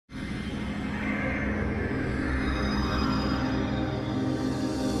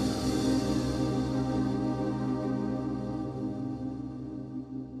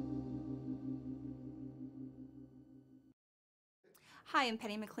Hi, I'm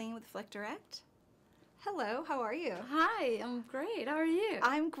Penny McLean with FlickDirect. Hello, how are you? Hi, I'm great. How are you?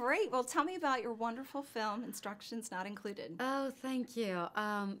 I'm great. Well, tell me about your wonderful film, Instructions Not Included. Oh, thank you.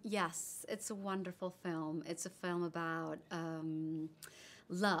 Yes, it's a wonderful film. It's a film about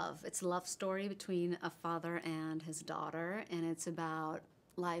love. It's a love story between a father and his daughter, and it's about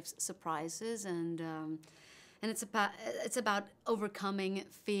life's surprises and it's about overcoming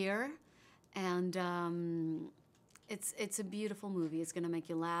fear, and it's a beautiful movie. It's gonna make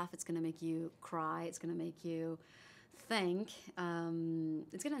you laugh. It's gonna make you cry. It's gonna make you think.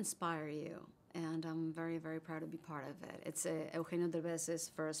 It's gonna inspire you, and I'm very, very proud to be part of it. It's Eugenio Derbez's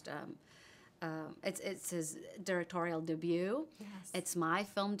first. It's his directorial debut. Yes. It's my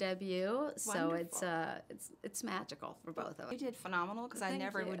film debut, so Wonderful. it's magical for both of us. You did phenomenal because I Thank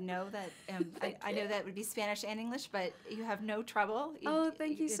never you. would know that. I Thank know you. that would be Spanish and English, but you have no trouble. Oh,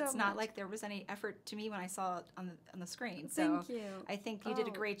 thank you so It's not much. like there was any effort to me when I saw it on the screen. So Thank you. I think you did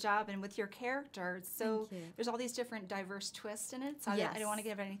a Oh. great job, and with your character, so Thank you. there's all these different diverse twists in it. So I Yes. don't want to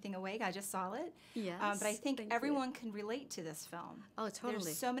give anything away. I just saw it. Yes, But I think thank you. everyone can relate to this film. Oh, totally.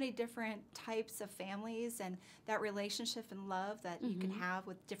 There's so many different types of families and that relationship and love that you can have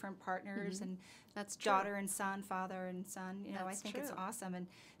with different partners and That's true. daughter and son, father and son. You know, I That's think it's true. awesome. And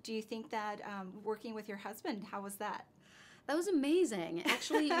do you think that working with your husband, how was that? That was amazing.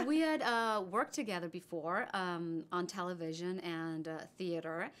 Actually, we had worked together before on television and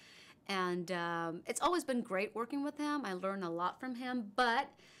theater, and it's always been great working with him. I learned a lot from him, but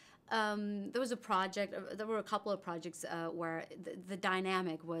there was a project, there were a couple of projects where the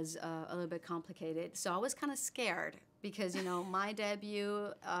dynamic was a little bit complicated. So I was kind of scared because, you know, my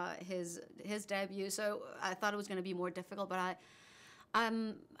debut, his debut, so I thought it was going to be more difficult, but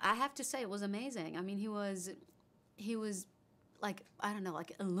I have to say it was amazing. I mean, he was like, I don't know,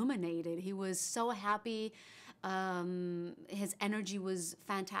 like illuminated. He was so happy. His energy was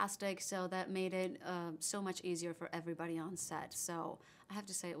fantastic, so that made it so much easier for everybody on set. So I have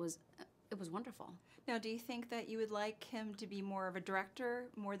to say it was wonderful. Now, do you think that you would like him to be more of a director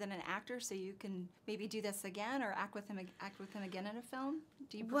more than an actor, so you can maybe do this again or act with him again in a film?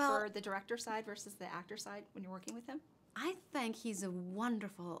 Do you prefer the director side versus the actor side when you're working with him? I think he's a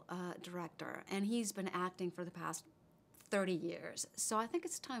wonderful director, and he's been acting for the past 30 years. So I think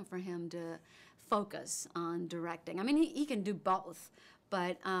it's time for him to focus on directing. I mean, he can do both,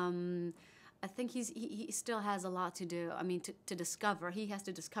 but I think he still has a lot to do. I mean, to discover. He has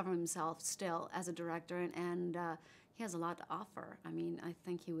to discover himself still as a director, and he has a lot to offer. I mean, I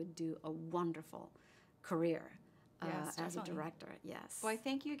think he would do a wonderful career Yes, as a definitely. director. Yes. Well, I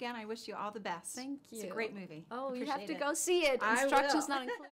thank you again. I wish you all the best. Thank you. It's a great movie. Oh, you have Appreciate to it. go see it. I Instructions will. not included.